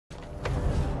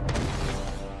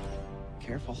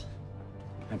careful.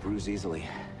 I bruise easily.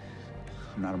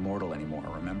 I'm not immortal anymore,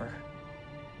 remember?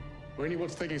 Rainey,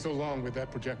 what's taking so long with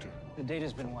that projector? The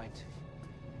data's been wiped.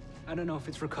 I don't know if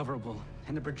it's recoverable.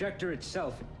 And the projector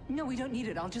itself... No, we don't need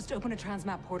it. I'll just open a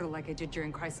transmap portal like I did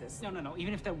during Crisis. No.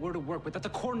 Even if that were to work, without the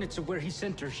coordinates of where he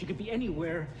sent her, she could be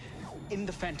anywhere in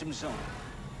the Phantom Zone.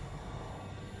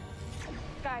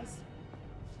 Guys,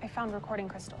 I found recording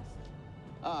crystals.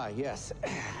 Ah, yes.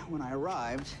 When I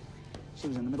arrived, she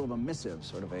was in the middle of a missive,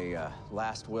 sort of a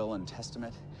last will and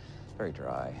testament. Very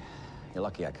dry. You're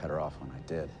lucky I cut her off when I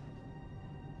did.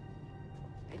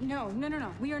 No.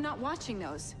 We are not watching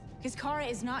those. Because Kara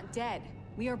is not dead.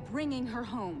 We are bringing her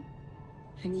home.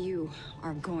 And you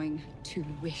are going to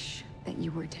wish that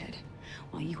you were dead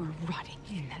while you are rotting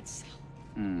in that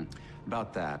cell.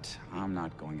 About that, I'm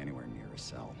not going anywhere near a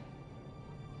cell.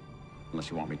 Unless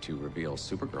you want me to reveal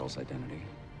Supergirl's identity.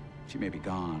 She may be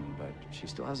gone, but she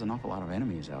still has an awful lot of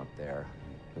enemies out there.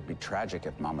 It would be tragic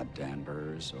if Mama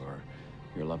Danvers or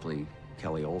your lovely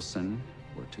Kelly Olsen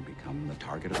were to become the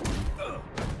target of one.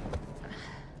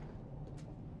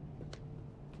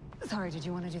 Sorry, did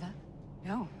you want to do that?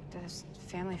 No, that's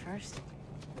family first.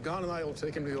 Gon and I will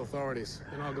take him to the authorities,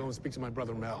 and I'll go and speak to my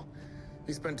brother Mel.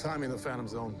 He spent time in the Phantom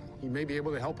Zone. He may be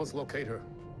able to help us locate her.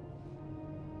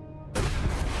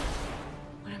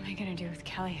 What am I gonna do with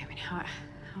Kelly? I mean, how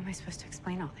am I supposed to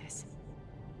explain all this?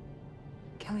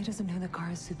 Kelly doesn't know that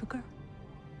Kara's Supergirl?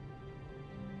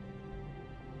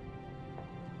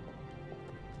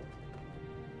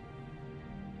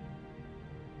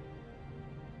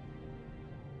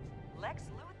 Lex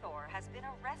Luthor has been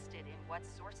arrested in what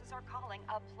sources are calling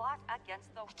a plot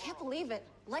against the world. I can't believe it.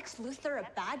 Lex Luthor, a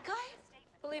bad guy?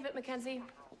 Believe it, Mackenzie.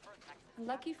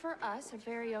 Lucky for us, our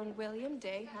very own William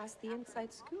Day has the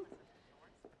inside scoop.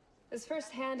 This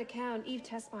first-hand account Eve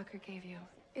Tessmacher gave you,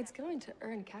 it's going to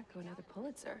earn Catco another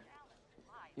Pulitzer.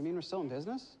 You mean we're still in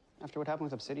business? After what happened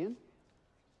with Obsidian?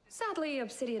 Sadly,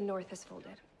 Obsidian North has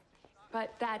folded.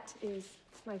 But that is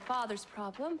my father's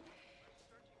problem.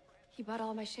 He bought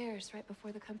all my shares right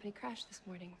before the company crashed this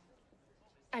morning.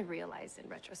 I realize in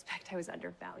retrospect I was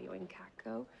undervaluing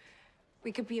Catco.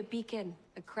 We could be a beacon,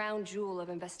 a crown jewel of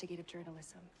investigative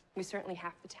journalism. We certainly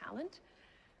have the talent.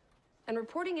 And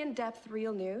reporting in-depth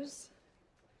real news,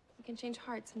 we can change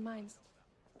hearts and minds.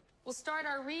 We'll start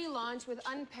our relaunch with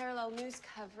unparalleled news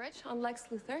coverage on Lex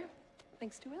Luthor,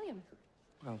 thanks to William.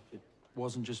 Well, it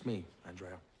wasn't just me,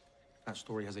 Andrea. That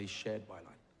story has a shared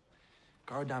byline.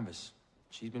 Kara Danvers,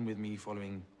 she's been with me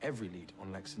following every lead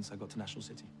on Lex since I got to National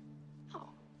City. Oh,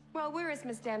 well, where is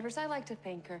Miss Danvers? I like to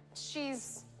thank her.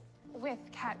 She's with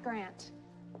Cat Grant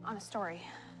on a story.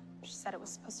 She said it was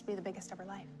supposed to be the biggest of her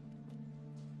life.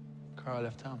 Kara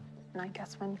left town. And I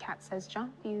guess when Cat says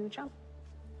jump, you jump.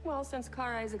 Well, since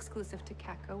Kara is exclusive to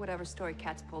Catco, whatever story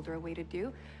Cat's pulled her away to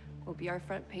do will be our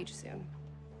front page soon.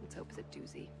 Let's hope it's a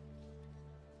doozy.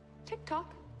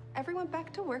 Tick-tock. Everyone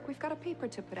back to work. We've got a paper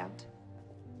to put out.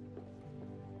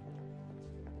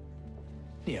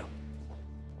 Nia,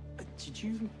 did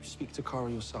you speak to Kara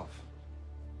yourself?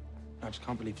 I just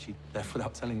can't believe she left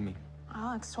without telling me.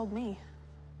 Alex told me.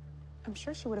 I'm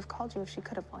sure she would have called you if she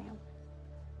could have, William.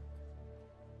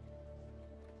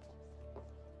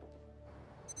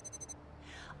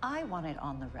 I want it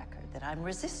on the record that I'm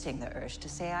resisting the urge to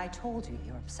say I told you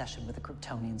your obsession with the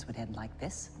Kryptonians would end like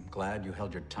this. I'm glad you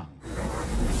held your tongue.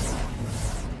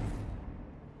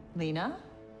 Lena?